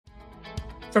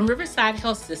From Riverside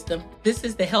Health System, this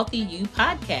is the Healthy You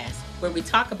podcast, where we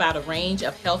talk about a range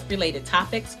of health-related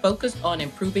topics focused on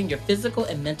improving your physical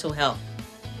and mental health.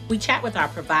 We chat with our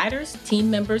providers,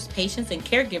 team members, patients, and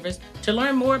caregivers to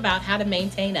learn more about how to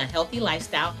maintain a healthy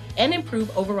lifestyle and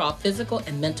improve overall physical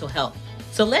and mental health.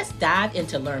 So let's dive in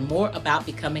to learn more about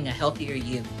becoming a healthier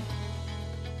you.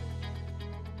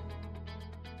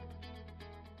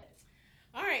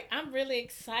 All right, I'm really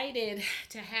excited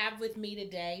to have with me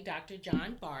today Dr.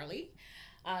 John Barley.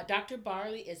 Dr.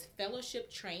 Barley is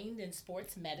fellowship trained in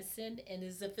sports medicine and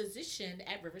is a physician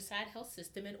at Riverside Health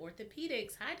System in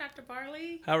Orthopedics. Hi, Dr.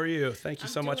 Barley. How are you? Thank you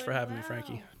so much for having me,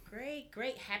 Frankie.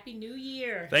 Great. Happy New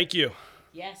Year. Thank you.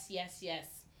 Yes.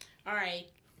 All right,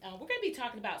 we're going to be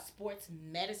talking about sports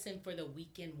medicine for the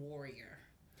weekend warrior,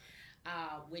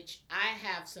 which I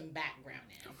have some background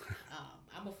in.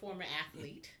 I'm a former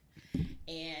athlete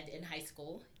and in high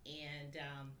school, and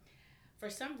for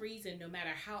some reason, no matter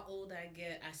how old I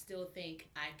get, I still think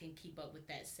I can keep up with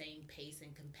that same pace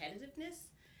and competitiveness,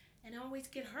 and I always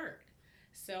get hurt.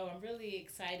 So I'm really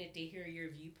excited to hear your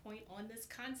viewpoint on this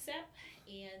concept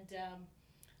and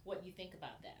what you think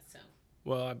about that. So.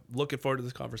 Well, I'm looking forward to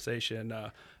this conversation.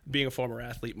 Being a former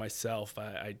athlete myself,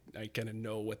 I kind of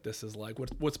know what this is like.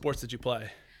 What sports did you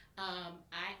play?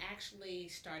 I actually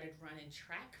started running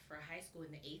track for high school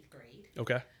in the 8th grade.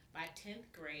 Okay. By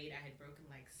 10th grade, I had broken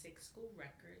like 6 school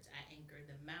records. I anchored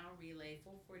the mile relay,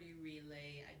 440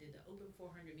 relay. I did the open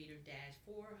 400-meter dash,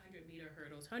 400-meter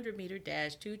hurdles, 100-meter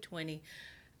dash, 220.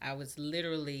 I was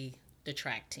literally the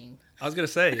track team. I was gonna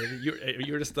say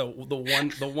you're just the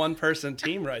one person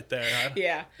team right there. Huh?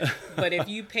 Yeah, but if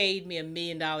you paid me $1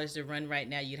 million to run right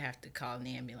now, you'd have to call an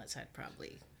ambulance. I'd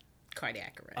probably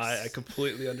cardiac arrest. I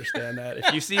completely understand that.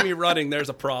 If you see me running, there's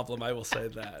a problem. I will say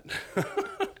that.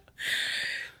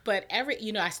 But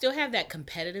I still have that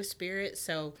competitive spirit.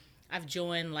 So I've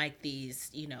joined like these,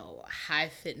 high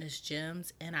fitness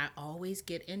gyms, and I always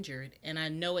get injured. And I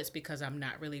know it's because I'm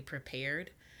not really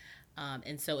prepared.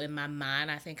 And so in my mind,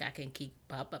 I think I can keep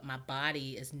up, but my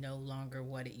body is no longer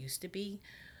what it used to be,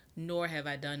 nor have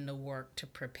I done the work to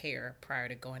prepare prior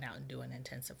to going out and doing an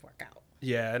intensive workout.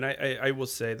 Yeah, and I will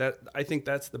say that I think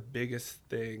that's the biggest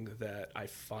thing that I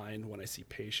find when I see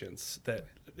patients that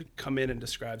come in and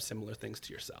describe similar things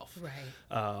to yourself.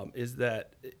 Right. Is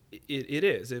that it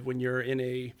is. When you're in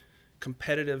a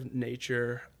competitive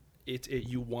nature,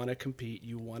 you want to compete,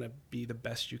 you want to be the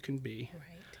best you can be.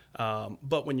 Right.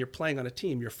 But when you're playing on a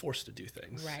team, you're forced to do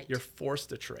things. Right. You're forced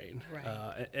to train.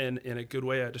 Right. And in a good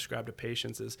way I describe to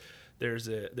patients is there's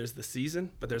the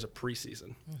season, but there's a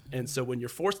preseason. Mm-hmm. And so when you're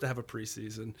forced to have a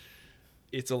preseason,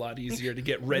 it's a lot easier to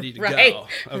get ready to right. go.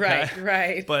 Okay?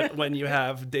 Right. But when you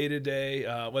have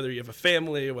day-to-day, whether you have a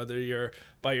family, whether you're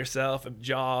by yourself, a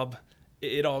job,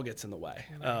 it all gets in the way.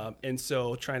 Right. And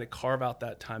so trying to carve out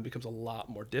that time becomes a lot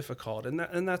more difficult.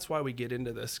 And that's why we get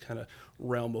into this kind of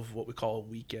realm of what we call a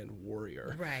weekend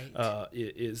warrior. Right.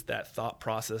 Is that thought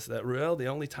process that, well, the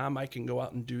only time I can go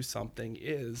out and do something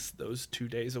is those 2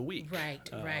 days a week. Right.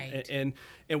 Right. And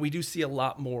we do see a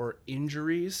lot more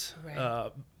injuries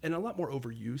right. And a lot more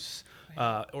overuse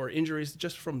right. Or injuries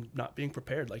just from not being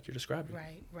prepared like you're describing.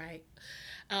 Right.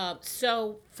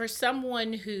 So for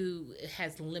someone who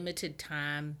has limited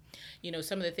time,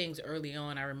 some of the things early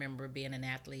on, I remember being an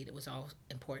athlete, it was all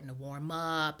important to warm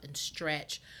up and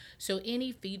stretch. So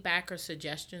any feedback or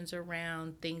suggestions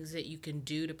around things that you can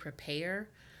do to prepare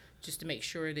just to make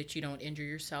sure that you don't injure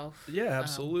yourself? Yeah,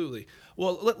 absolutely.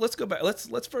 Well, let's go back.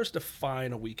 Let's first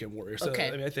define a weekend warrior. So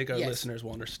okay. I think our yes. listeners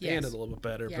will understand yes. it a little bit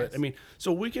better. Yes. But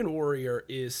so weekend warrior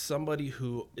is somebody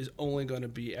who is only going to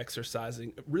be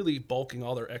exercising, really bulking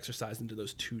all their exercise into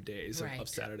those 2 days right. of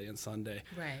Saturday and Sunday.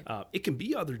 Right. It can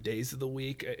be other days of the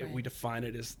week. Right. We define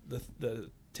it as the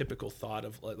typical thought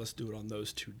of let's do it on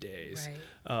those 2 days.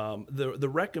 Right. The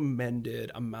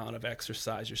recommended amount of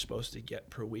exercise you're supposed to get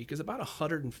per week is about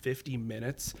 150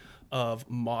 minutes of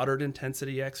moderate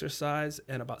intensity exercise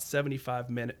and about 75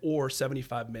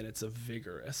 minutes of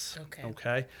vigorous.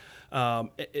 Okay.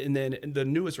 And then the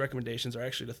newest recommendations are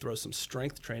actually to throw some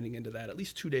strength training into that at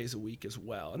least 2 days a week as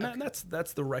well. And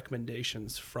that's the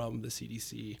recommendations from the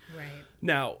CDC. Right.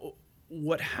 Now,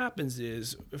 what happens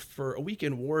is for a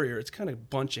weekend warrior, it's kind of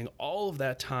bunching all of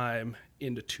that time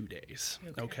into 2 days.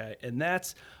 Okay. And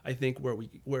that's, I think,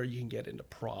 where you can get into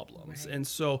problems. Right. And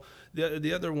so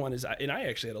the other one is, and I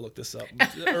actually had to look this up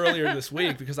earlier this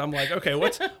week because I'm like, okay,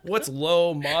 what's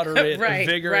low, moderate, right, and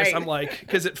vigorous? right. I'm like,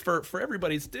 because for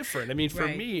everybody it's different. I mean, for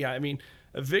right. me,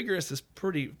 vigorous is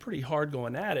pretty hard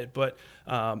going at it, but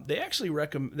they actually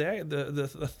recommend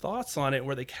the thoughts on it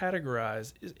where they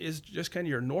categorize is just kind of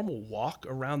your normal walk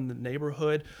around the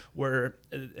neighborhood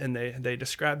and they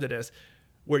described it as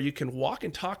where you can walk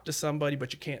and talk to somebody,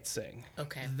 but you can't sing.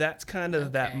 Okay. That's kind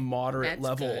of that moderate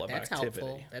level good. of That's activity.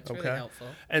 Helpful. That's really helpful.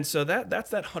 And so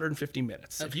that's that 150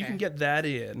 minutes. If you can get that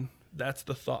in, that's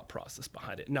the thought process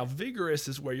behind it. Now, vigorous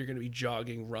is where you're going to be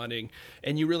jogging, running,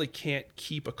 and you really can't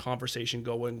keep a conversation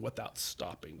going without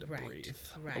stopping to breathe.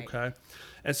 Right. Okay.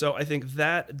 And so I think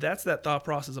that's that thought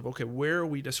process of, okay, where are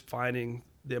we defining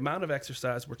the amount of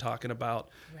exercise we're talking about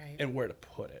and where to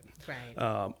put it.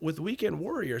 Right. With Weekend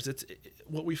Warriors,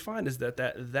 what we find is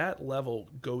that level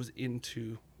goes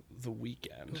into the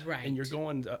weekend. Right. And you're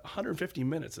going 150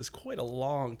 minutes is quite a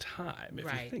long time if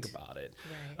you think about it.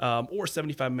 Right. Or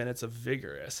 75 minutes of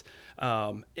vigorous.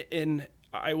 And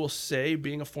I will say,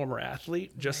 being a former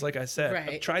athlete, just like I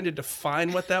said, trying to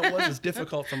define what that was is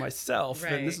difficult for myself,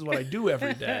 and this is what I do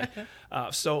every day.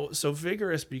 So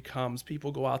vigorous becomes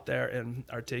people go out there and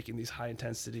are taking these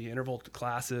high-intensity interval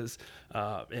classes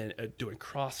and doing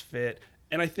CrossFit,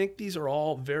 and I think these are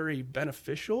all very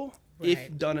beneficial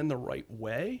if done in the right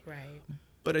way. Right.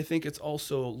 But I think it's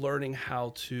also learning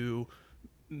how to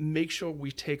make sure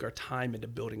we take our time into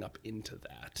building up into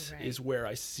that is where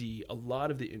I see a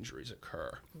lot of the injuries occur.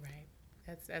 Right.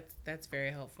 That's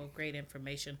very helpful. Great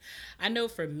information. I know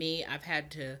for me, I've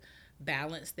had to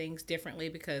balance things differently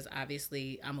because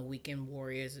obviously I'm a weekend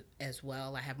warrior as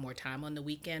well. I have more time on the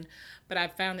weekend, but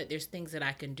I've found that there's things that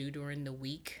I can do during the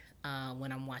week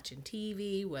when I'm watching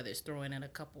TV, whether it's throwing in a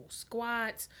couple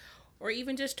squats or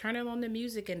even just turning on the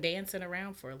music and dancing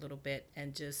around for a little bit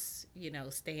and just,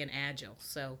 staying agile.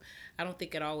 So I don't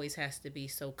think it always has to be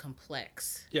so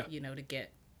complex,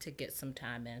 to get some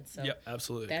time in. So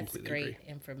absolutely. That's great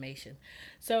information.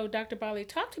 So Dr. Barley,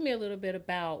 talk to me a little bit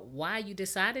about why you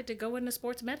decided to go into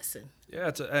sports medicine. Yeah,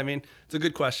 it's a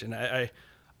good question.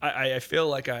 I feel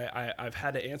like I've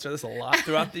had to answer this a lot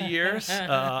throughout the years,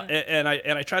 and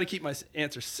I try to keep my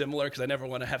answers similar because I never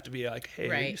want to have to be like,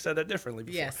 hey, you said that differently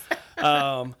before. Yes.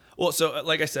 Well, so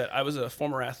like I said, I was a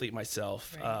former athlete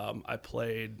myself. I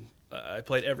played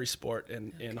every sport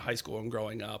in high school and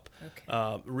growing up.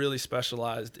 Okay. Really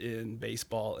specialized in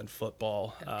baseball and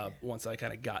football. Once I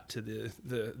kind of got to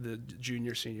the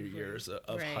junior, senior years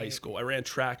of high school, I ran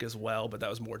track as well, but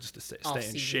that was more just to stay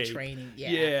in shape. Training.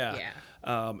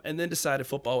 And then decided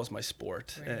football was my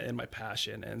sport and my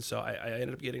passion, and so I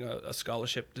ended up getting a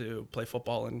scholarship to play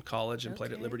football in college and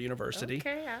played at Liberty University.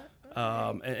 Okay.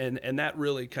 And that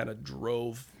really kind of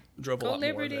drove a lot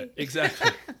Liberty. more of it.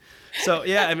 Exactly. So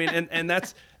and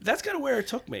that's kind of where it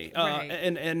took me.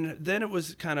 And then it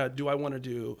was kind of, do I want to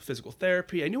do physical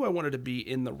therapy? I knew I wanted to be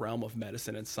in the realm of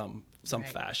medicine in some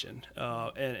fashion.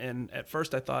 And at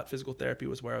first I thought physical therapy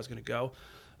was where I was going to go.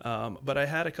 But I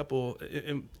had a couple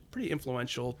pretty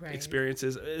influential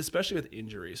experiences, especially with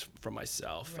injuries from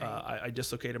myself. I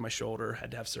dislocated my shoulder,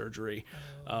 had to have surgery.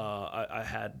 I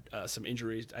had some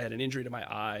injuries. I had an injury to my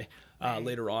eye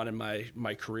later on in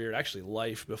my career, actually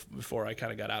life, before I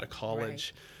kind of got out of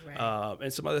college.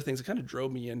 And some other things that kind of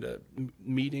drove me into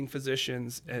meeting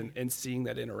physicians and seeing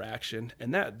that interaction.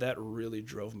 And that really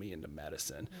drove me into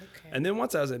medicine. Okay. And then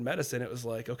once I was in medicine, it was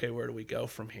like, okay, where do we go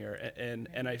from here? And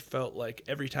I felt like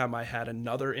every time I had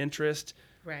another interest,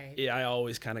 I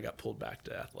always kind of got pulled back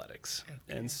to athletics.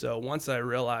 Okay. And so once I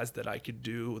realized that I could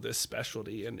do this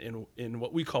specialty in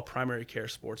what we call primary care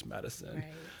sports medicine,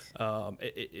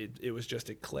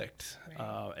 it clicked.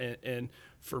 And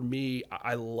for me,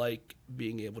 I like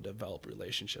being able to develop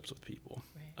relationships with people.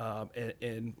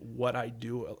 And what I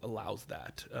do allows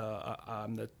that.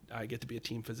 I get to be a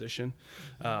team physician,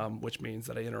 which means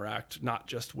that I interact not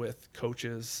just with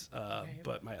coaches,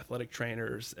 but my athletic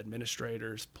trainers,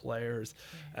 administrators, players,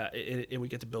 and we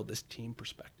get to build this team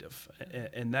perspective.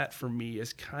 And that for me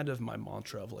is kind of my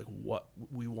mantra of like what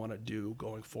we want to do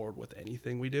going forward with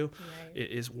anything we do,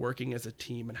 is working as a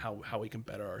team and how we can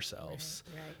better ourselves.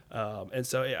 And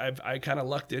so I kind of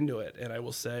lucked into it, and I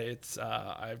will say it's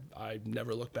I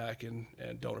never look back and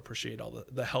don't appreciate all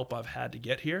the help I've had to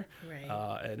get here.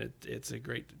 And it's a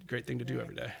great thing to do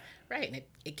every day. And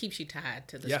it keeps you tied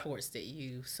to the sports that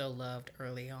you so loved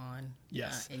early on.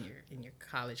 In your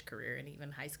college career and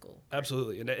even high school.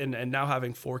 Absolutely. And now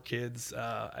having 4 kids,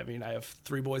 I have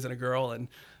 3 boys and a girl, and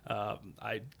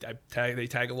they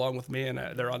tag along with me, and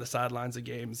they're on the sidelines of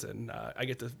games, and I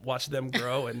get to watch them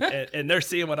grow, and they're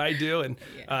seeing what I do, and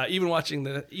even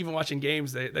watching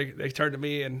games, they turn to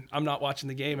me, and I'm not watching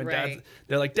the game, and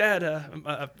they're like, Dad,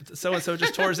 so and so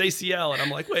just tore his ACL, and I'm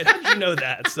like, wait, how did you know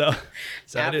that? So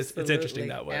it is it's interesting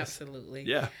that way. Absolutely.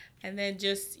 Yeah. And then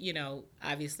just,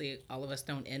 obviously all of us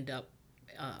don't end up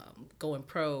going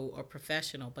pro or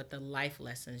professional, but the life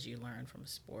lessons you learn from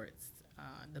sports,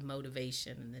 the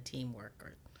motivation and the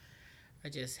teamwork are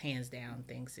just hands down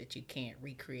things that you can't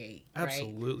recreate.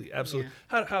 Absolutely. Right? Absolutely.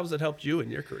 Yeah. How has it helped you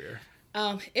in your career?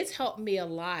 It's helped me a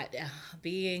lot.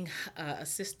 Being a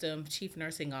system chief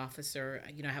nursing officer,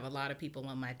 I have a lot of people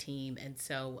on my team. And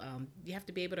so you have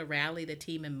to be able to rally the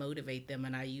team and motivate them.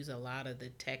 And I use a lot of the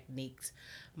techniques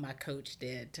my coach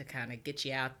did to kind of get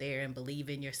you out there and believe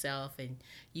in yourself and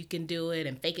you can do it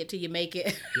and fake it till you make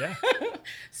it. Yeah.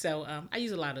 So I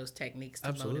use a lot of those techniques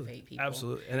to motivate people.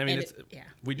 Absolutely. And I mean,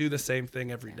 we do the same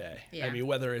thing every day. Yeah. I mean,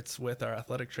 whether it's with our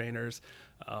athletic trainers,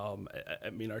 I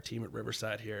mean, our team at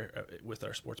Riverside here with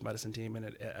our sports medicine team,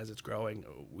 and as it's growing,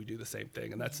 we do the same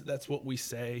thing. And that's what we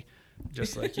say,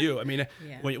 just like you. I mean,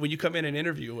 when you come in and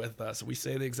interview with us, we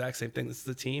say the exact same thing. This is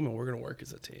the team, and we're going to work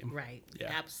as a team. Right.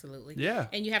 Yeah. Absolutely. Yeah.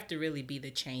 And you have to really be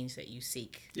the change that you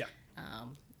seek. Yeah.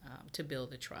 To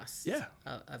build the trust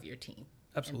of your team.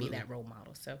 Absolutely. And be that role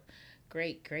model. So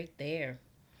great there.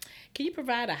 Can you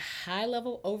provide a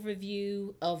high-level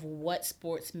overview of what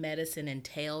sports medicine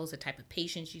entails, the type of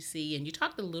patients you see? And you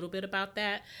talked a little bit about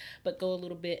that, but go a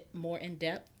little bit more in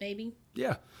depth, maybe?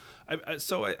 Yeah.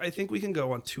 So I think we can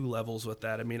go on two levels with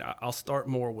that. I mean, I'll start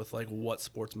more with like what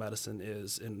sports medicine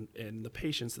is and the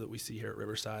patients that we see here at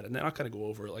Riverside, and then I'll kind of go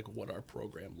over like what our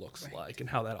program looks like and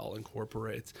how that all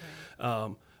incorporates.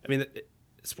 Right. I mean,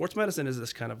 sports medicine is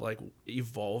this kind of like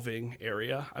evolving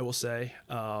area, I will say.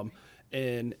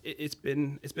 And it's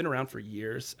been around for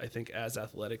years. I think as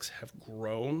athletics have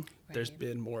grown, there's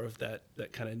been more of that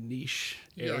kind of niche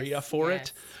area for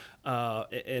it.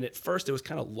 And at first it was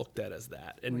kind of looked at as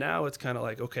that. And now it's kind of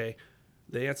like, okay,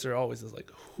 the answer always is like,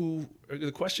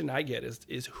 the question I get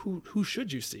is who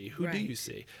should you see? Who do you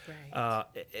see? Right.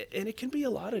 And it can be a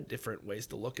lot of different ways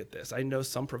to look at this. I know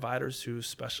some providers who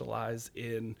specialize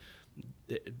in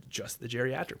just the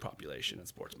geriatric population in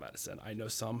sports medicine. I know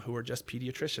some who are just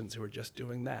pediatricians who are just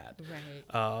doing that.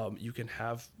 Right. You can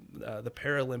have the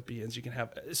Paralympians. You can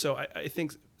have. So I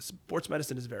think sports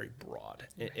medicine is very broad,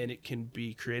 and it can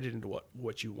be created into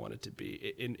what you want it to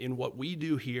be. In what we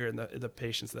do here, and the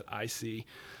patients that I see,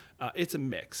 it's a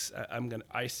mix.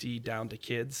 I see down to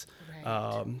kids,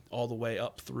 all the way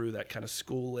up through that kind of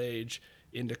school age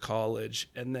into college,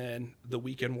 and then the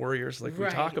weekend warriors like we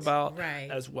talk about,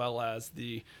 as well as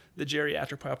the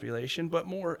geriatric population, but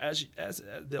more as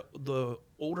the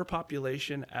older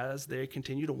population as they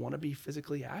continue to want to be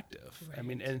physically active. Right. I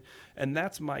mean, and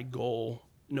that's my goal,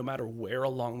 no matter where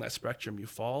along that spectrum you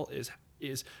fall,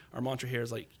 is our mantra here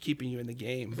is like keeping you in the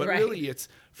game. But really it's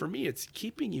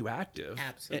keeping you active.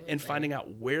 And finding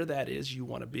out where that is you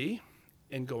want to be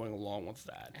and going along with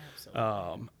that.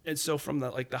 Absolutely. And so from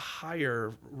the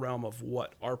higher realm of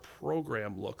what our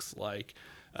program looks like,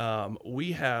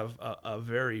 we have a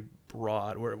very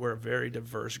broad, we're a very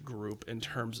diverse group in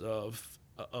terms of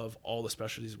all the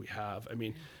specialties we have. I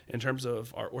mean, in terms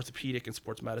of our orthopedic and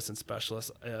sports medicine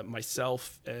specialists,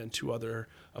 myself and two other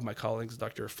of my colleagues,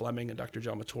 Dr. Fleming and Dr.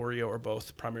 Giamatorio, are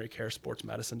both primary care sports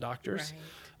medicine doctors.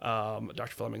 Right.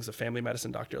 Dr. Fleming is a family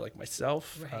medicine doctor like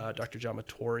myself. Right. Dr.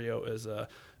 Giamatorio is a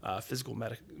physical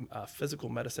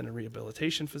medicine and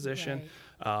rehabilitation physician.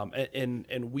 Right.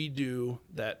 And we do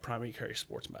that primary care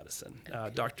sports medicine.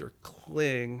 Okay. Dr.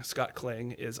 Scott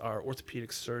Kling, is our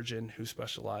orthopedic surgeon who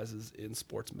specializes in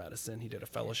sports medicine. He did a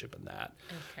fellowship in that.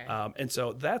 Okay. And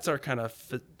so that's our kind of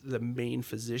the main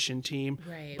physician team.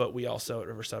 Right. But we also at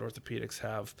Riverside Orthopedics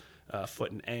have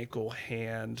foot and ankle,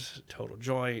 hand, total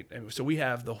joint. And so we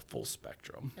have the full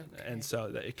spectrum. Okay. And so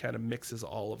it kind of mixes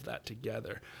all of that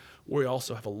together. We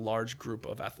also have a large group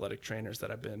of athletic trainers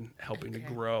that I've been helping to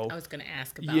grow. I was going to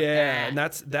ask about that. Yeah, and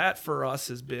that for us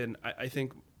has been, I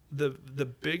think, the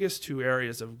biggest two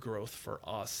areas of growth for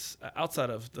us outside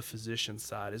of the physician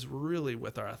side is really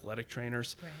with our athletic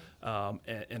trainers,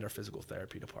 and our physical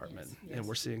therapy department. Yes. And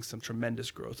we're seeing some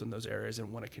tremendous growth in those areas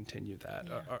and want to continue that.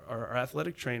 Yeah. Our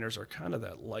athletic trainers are kind of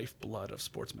that lifeblood of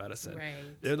sports medicine. Right.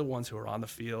 They're the ones who are on the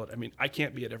field. I mean, I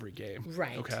can't be at every game.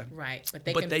 Right. Okay. Right. But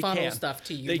they can funnel stuff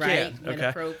to you, they right? Can. When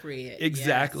appropriate.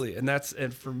 Exactly. Yes.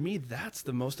 And for me, that's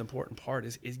the most important part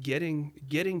is getting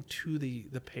to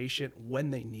the patient when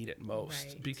they need it most.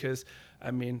 Right. Because I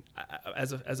mean,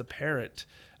 as a parent,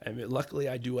 I mean, luckily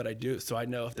I do what I do, so I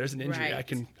know if there's an injury, I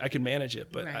can manage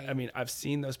it. But I mean, I've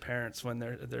seen those parents when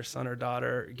their son or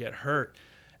daughter get hurt,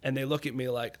 and they look at me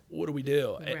like, "What do we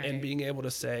do?" And being able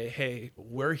to say, "Hey,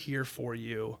 we're here for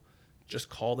you. Just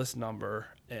call this number,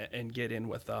 and get in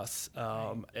with us.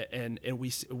 And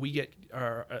we get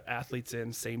our athletes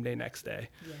in same day, next day.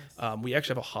 Yes. We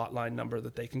actually have a hotline number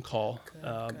that they can call.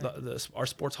 Good. Our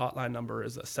sports hotline number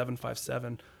is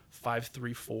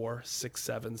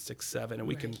 757-534-6767, and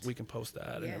we can post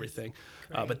that and everything.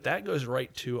 But that goes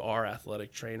right to our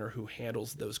athletic trainer who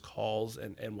handles those calls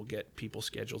and will get people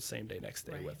scheduled same day, next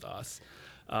day with us.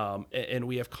 And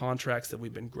we have contracts that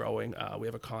we've been growing. We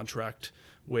have a contract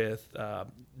with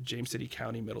James City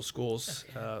County Middle Schools.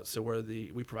 So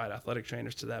we provide athletic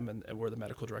trainers to them, and we're the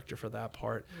medical director for that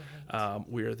part.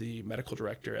 We're the medical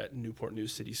director at Newport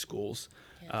News City Schools.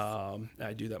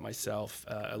 I do that myself,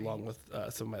 along with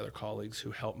some of my other colleagues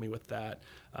who help me with that.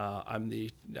 I'm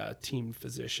the team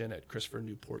physician at Christopher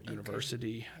Newport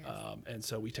University, and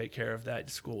so we take care of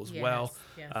that school as well.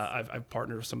 I've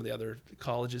partnered with some of the other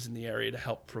colleges in the area to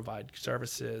help provide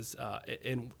services,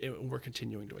 and we're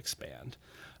continuing to expand.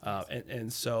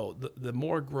 And so the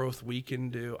more growth we can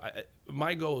do,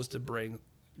 my goal is to bring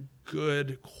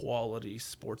good quality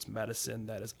sports medicine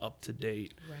that is up to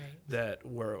date, that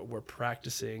we're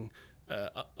practicing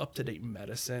up to date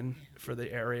medicine for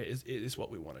the area is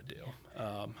what we want to do,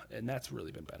 and that's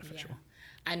really been beneficial.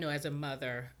 I know as a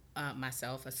mother,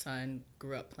 myself, a son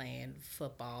grew up playing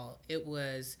football. It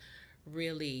was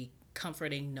really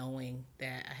comforting knowing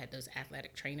that I had those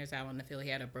athletic trainers out on the field. He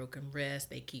had a broken wrist.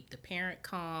 They keep the parent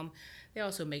calm. They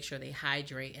also make sure they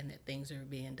hydrate and that things are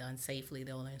being done safely.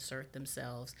 They'll insert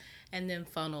themselves and then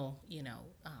funnel,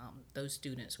 those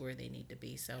students where they need to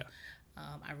be. So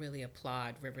I really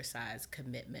applaud Riverside's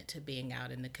commitment to being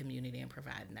out in the community and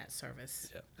providing that service.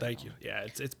 Thank you.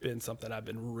 It's been something I've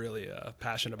been really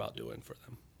passionate about doing for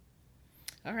them.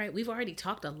 All right, we've already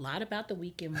talked a lot about the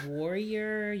Weekend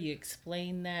Warrior. You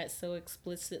explained that so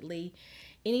explicitly.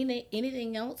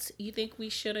 Anything else you think we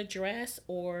should address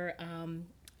or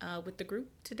with the group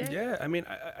today? Yeah, I mean,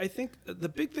 I think the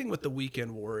big thing with the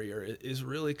Weekend Warrior is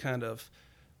really kind of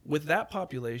with that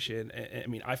population. I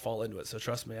mean, I fall into it, so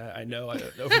trust me. I know.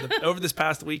 Over this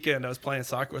past weekend, I was playing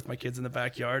soccer with my kids in the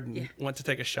backyard and went to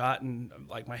take a shot, and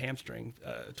like my hamstring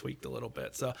tweaked a little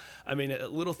bit. So, I mean,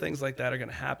 little things like that are going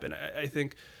to happen. I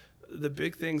think the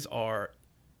big things are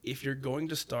if you're going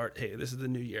to start. Hey, this is the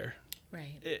new year.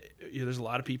 Right. There's a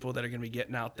lot of people that are going to be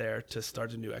getting out there to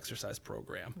start a new exercise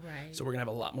program. Right. So we're going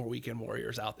to have a lot more Weekend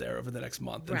Warriors out there over the next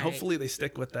month, and hopefully they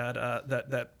stick with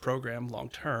that program long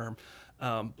term.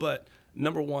 But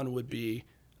number one would be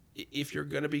if you're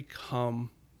going to become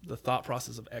the thought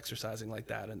process of exercising like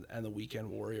that and the Weekend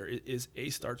Warrior is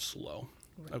start slow,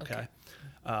 okay?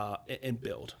 And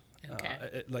build.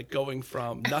 Like going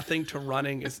from nothing to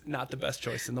running is not the best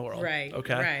choice in the world. Right.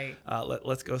 Okay.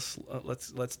 Let's go.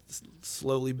 Let's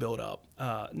slowly build up.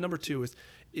 Number two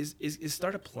is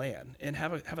start a plan and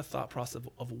have a thought process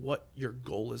of what your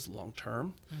goal is long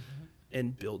term,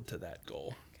 and build to that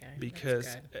goal.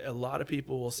 Because a lot of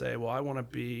people will say, well, I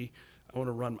want to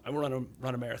run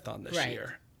a marathon this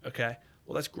year. Okay.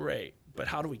 Well, that's great. But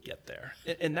how do we get there?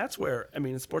 And that's where, I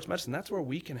mean, in sports medicine, that's where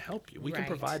we can help you. We can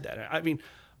provide that. I mean,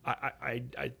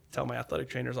 I tell my athletic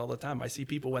trainers all the time, I see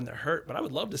people when they're hurt, but I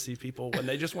would love to see people when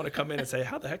they just want to come in and say,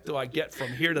 how the heck do I get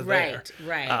from here to there?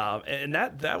 Right. And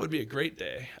that would be a great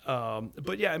day.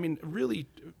 But yeah, I mean, really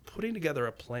putting together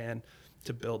a plan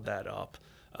to build that up.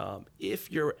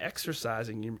 If you're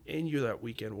exercising and you're that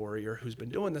Weekend Warrior who's been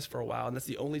doing this for a while, and that's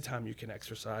the only time you can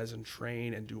exercise and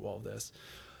train and do all this,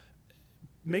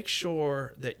 make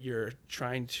sure that you're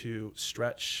trying to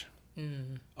stretch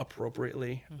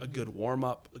appropriately, a good warm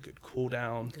up, a good cool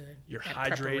down, you're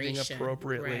hydrating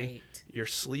appropriately, you're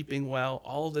sleeping well.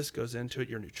 All of this goes into it.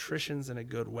 Your nutrition's in a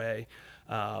good way.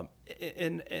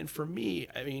 And for me,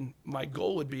 I mean, my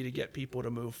goal would be to get people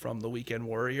to move from the Weekend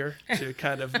Warrior to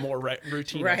kind of more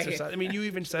routine exercise. I mean, you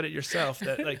even said it yourself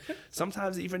that like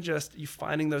sometimes even just you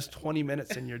finding those 20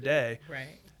 minutes in your day.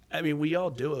 I mean, we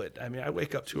all do it. I mean, I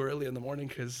wake up too early in the morning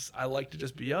because I like to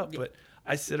just be up, but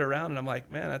I sit around and I'm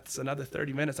like, man, that's another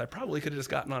 30 minutes. I probably could have just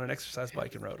gotten on an exercise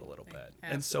bike and rode a little bit.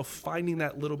 And so finding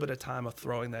that little bit of time of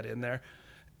throwing that in there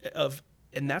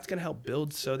and that's going to help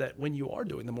build so that when you are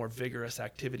doing the more vigorous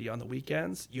activity on the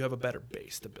weekends, you have a better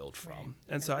base to build from.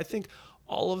 And so I think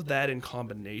all of that in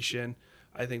combination,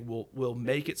 I think will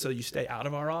make it so you stay out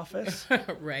of our office.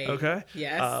 Okay?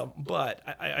 Yes. But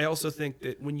I also think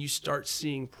that when you start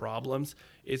seeing problems,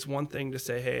 it's one thing to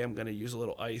say, hey, I'm going to use a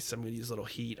little ice. I'm going to use a little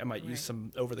heat. I might use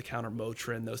some over-the-counter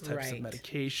Motrin, those types of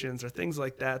medications or things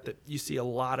like that you see a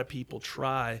lot of people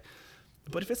try.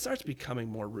 But if it starts becoming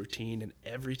more routine and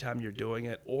every time you're doing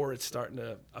it, or it's starting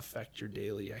to affect your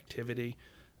daily activity,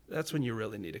 that's when you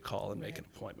really need to call and make an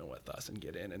appointment with us and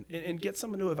get in and get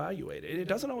someone to evaluate it. And it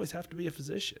doesn't always have to be a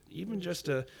physician. Even just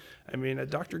a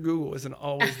Dr. Google isn't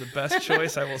always the best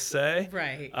choice, I will say.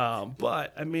 Right.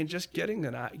 But I mean, just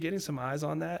getting some eyes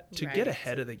on that to get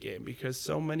ahead of the game, because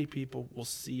so many people will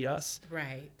see us.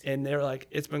 Right. And they're like,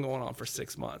 it's been going on for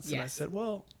 6 months. Yes. And I said,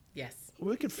 well, yes,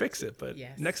 we could fix it, but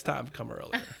next time come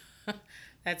earlier.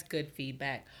 That's good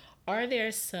feedback. Are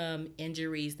there some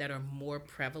injuries that are more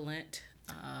prevalent,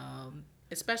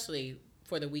 especially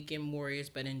for the weekend warriors,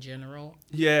 but in general?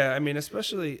 Yeah, I mean,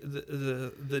 especially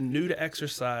the new to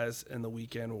exercise and the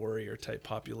weekend warrior type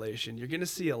population, you're going to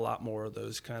see a lot more of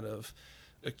those kind of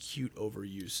acute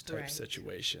overuse type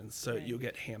situations. So you'll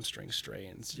get hamstring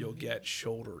strains, you'll get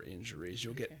shoulder injuries,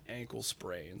 you'll get ankle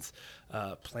sprains.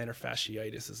 Plantar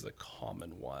fasciitis is a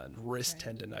common one. Wrist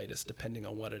tendonitis, depending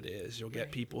on what it is. You'll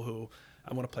get people who,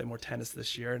 I want to play more tennis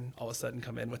this year, and all of a sudden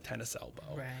come in with tennis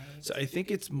elbow. Right. So I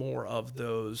think it's more of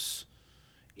those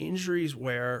injuries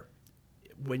where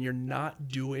when you're not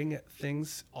doing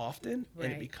things often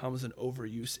and it becomes an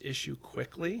overuse issue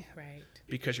quickly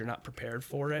because you're not prepared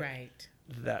for it. Right.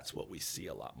 That's what we see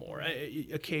a lot more.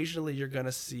 Occasionally, you're going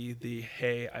to see the,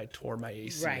 hey, I tore my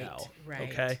ACL,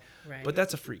 okay? Right. But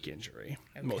that's a freak injury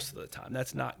most of the time.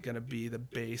 That's not going to be the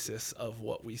basis of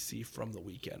what we see from the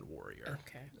weekend warrior.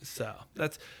 Okay. So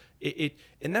that's it,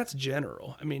 and that's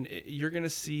general. I mean, you're going to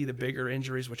see the bigger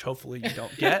injuries, which hopefully you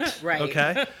don't get,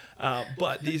 okay?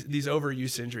 But these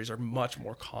overuse injuries are much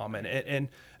more common, and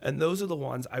those are the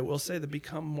ones, I will say, that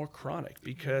become more chronic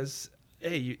because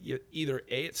you either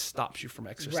it stops you from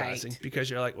exercising because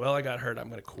you're like, well, I got hurt, I'm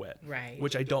going to quit,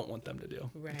 which I don't want them to do,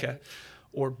 okay?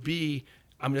 Or B,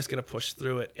 I'm just going to push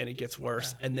through it and it gets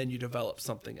worse, and then you develop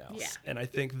something else. And I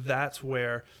think that's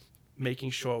where making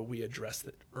sure we address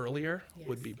it earlier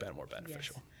would be more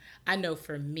beneficial. I know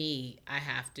for me, I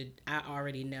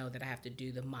already know that I have to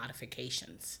do the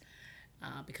modifications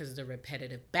because the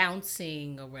repetitive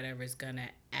bouncing or whatever is going to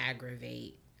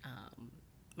aggravate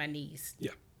my knees.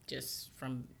 Yeah. Just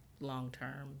from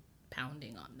long-term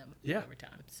pounding on them over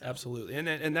time. So. Absolutely.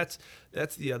 And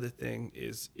that's the other thing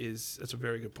is that's a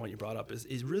very good point you brought up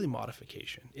is really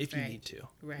modification if you need to.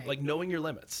 Right. Like knowing your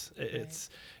limits. It's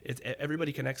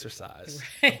everybody can exercise.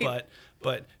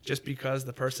 But just because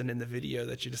the person in the video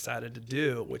that you decided to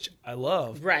do, which I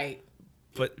love. Right.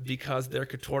 But because they're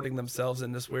contorting themselves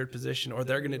in this weird position or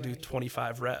they're going to do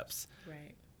 25 reps.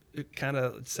 Right. Kind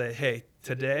of say, hey,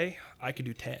 today I could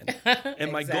do 10.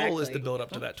 And my goal is to build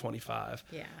up to that 25.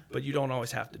 Yeah. But you don't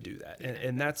always have to do that.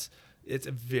 And it's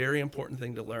a very important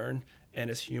thing to learn. And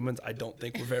as humans, I don't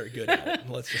think we're very good at it.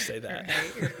 Let's just say that.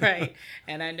 Right.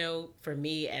 And I know for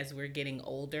me, as we're getting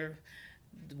older,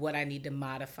 what I need to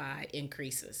modify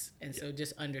increases. And so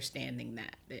just understanding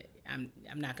that I'm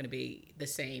not going to be the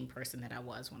same person that I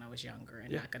was when I was younger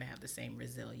and not going to have the same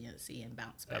resiliency and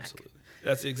bounce back. Absolutely.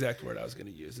 That's the exact word I was going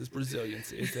to use is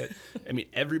resiliency. Is that, I mean,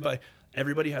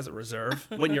 everybody has a reserve.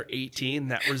 When you're 18,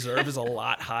 that reserve is a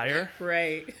lot higher.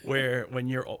 Right. Where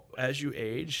as you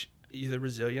age, the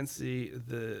resiliency,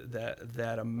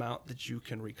 that amount that you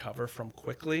can recover from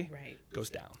quickly goes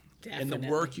down. Definitely. And the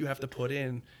work you have to put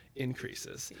in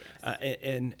increases. Yes.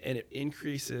 And it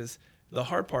increases. The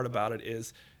hard part about it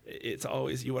is it's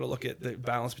always, you want to look at the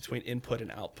balance between input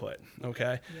and output,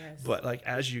 okay? Yes. But like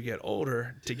as you get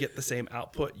older, to get the same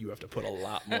output, you have to put a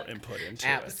lot more input into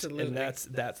Absolutely. it. And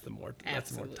that's the more tough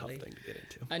thing to get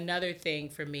into. Another thing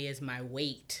for me is my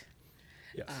weight.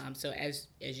 Yes. So as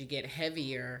you get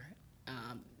heavier,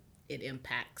 it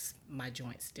impacts my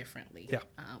joints differently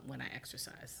when I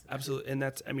exercise. Absolutely. And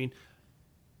that's, I mean,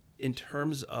 in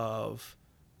terms of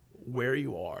where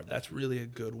you are, that's really a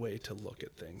good way to look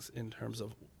at things in terms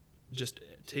of just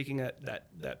taking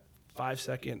that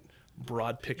 5-second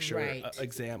broad picture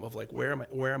exam of like where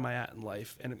am I at in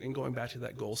life, and going back to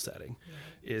that goal setting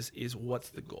is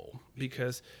what's the goal?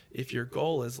 Because if your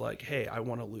goal is like, hey, I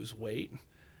want to lose weight,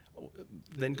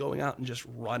 then going out and just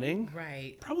running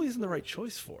probably isn't the right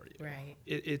choice for you. Right.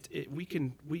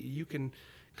 You can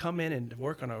come in and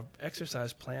work on an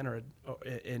exercise plan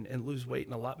and lose weight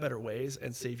in a lot better ways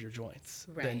and save your joints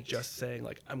than just saying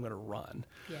like, I'm going to run.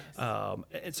 Yes.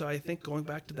 And so I think going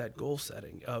back to that goal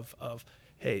setting of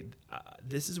hey,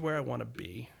 this is where I want to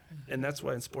be. Mm-hmm. And that's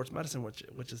why in sports medicine,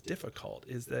 which is difficult,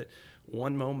 is that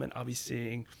one moment I'll be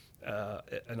seeing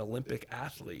an Olympic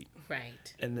athlete.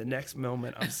 Right. And the next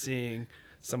moment I'm seeing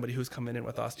somebody who's coming in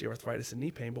with osteoarthritis and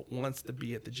knee pain but wants to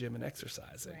be at the gym and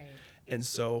exercising. Right. And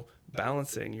so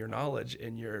balancing your knowledge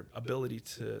and your ability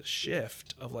to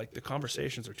shift of like the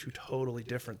conversations are two totally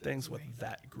different things with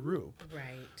that group.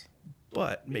 Right.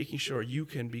 But making sure you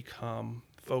can become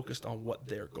focused on what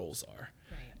their goals are.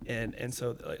 Right. And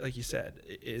so, like you said,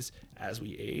 is as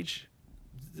we age,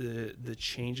 the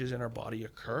changes in our body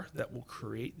occur that will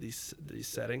create these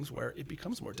settings where it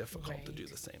becomes more difficult to do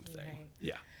the same thing. Right.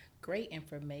 Yeah. Great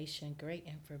information.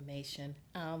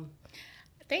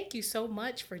 Thank you so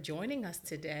much for joining us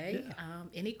today. Yeah.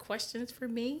 Any questions for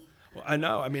me? Well, I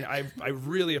know. I mean, I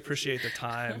really appreciate the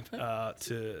time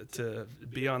to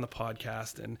be on the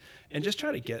podcast and just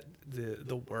try to get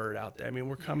the word out there. I mean,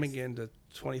 we're coming into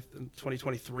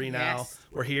 2023 now. Yes.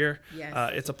 We're here.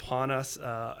 Yes. It's upon us.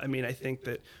 I mean, I think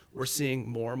that we're seeing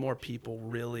more and more people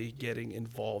really getting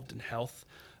involved in health.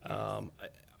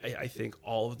 I think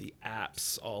all of the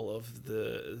apps, all of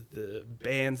the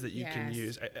bands that you can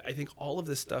use, I think all of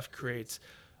this stuff creates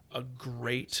a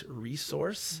great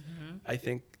resource. Mm-hmm. I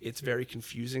think it's very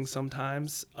confusing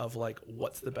sometimes of like,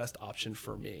 what's the best option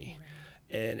for me?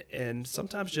 Right. And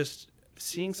sometimes just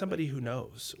seeing somebody who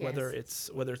knows, whether it's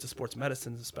a sports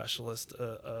medicine specialist,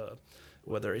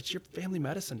 whether it's your family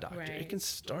medicine doctor, right. It can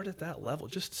start at that level.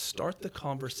 Just start the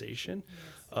conversation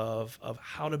of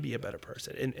how to be a better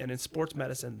person. And in sports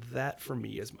medicine, that for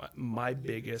me is my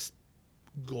biggest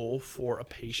goal for a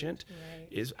patient,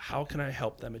 is how can I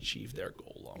help them achieve their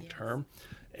goal long term?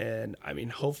 And I mean,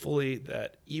 hopefully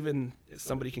that even if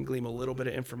somebody can glean a little bit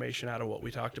of information out of what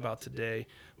we talked about today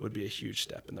would be a huge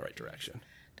step in the right direction.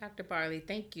 Dr. Barley,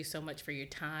 thank you so much for your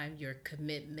time, your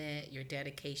commitment, your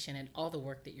dedication, and all the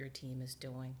work that your team is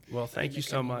doing. Well, thank you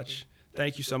so much.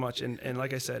 Thank you so much. And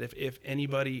like I said, if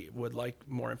anybody would like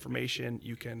more information,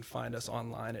 you can find us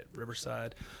online at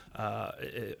Riverside,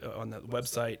 on the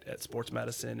website at Sports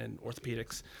Medicine and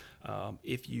Orthopedics.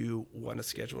 If you want to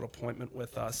schedule an appointment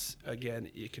with us, again,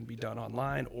 it can be done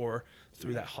online or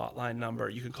through that hotline number.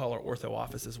 You can call our ortho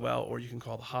office as well, or you can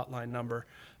call the hotline number,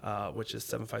 which is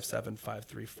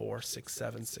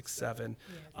 757-534-6767.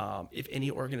 If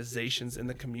any organizations in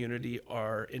the community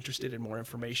are interested in more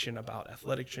information about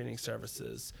athletic training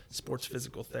services, sports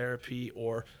physical therapy,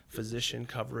 or physician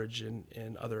coverage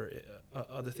and other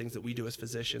things that we do as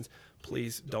physicians,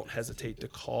 please don't hesitate to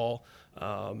call,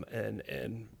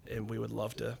 and we would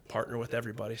love to partner with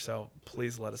everybody. So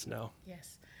please let us know.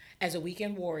 Yes. As a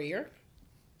weekend warrior,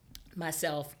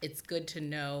 myself, it's good to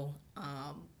know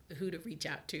who to reach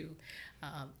out to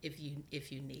if you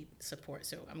need support.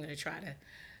 So I'm going to try to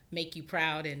make you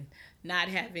proud and not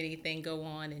have anything go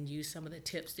on, and use some of the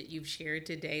tips that you've shared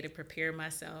today to prepare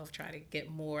myself, try to get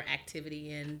more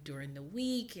activity in during the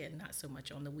week and not so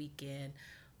much on the weekend,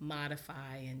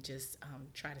 modify, and just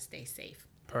try to stay safe.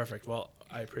 Perfect. Well,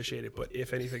 I appreciate it. But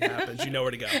if anything happens, you know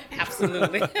where to go.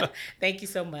 Absolutely. Thank you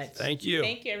so much. Thank you.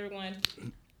 Thank you, everyone.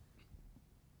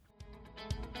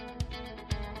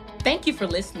 Thank you for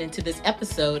listening to this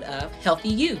episode of Healthy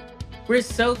You. We're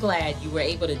so glad you were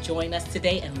able to join us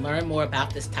today and learn more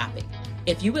about this topic.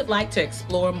 If you would like to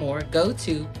explore more, go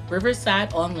to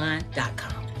riversideonline.com.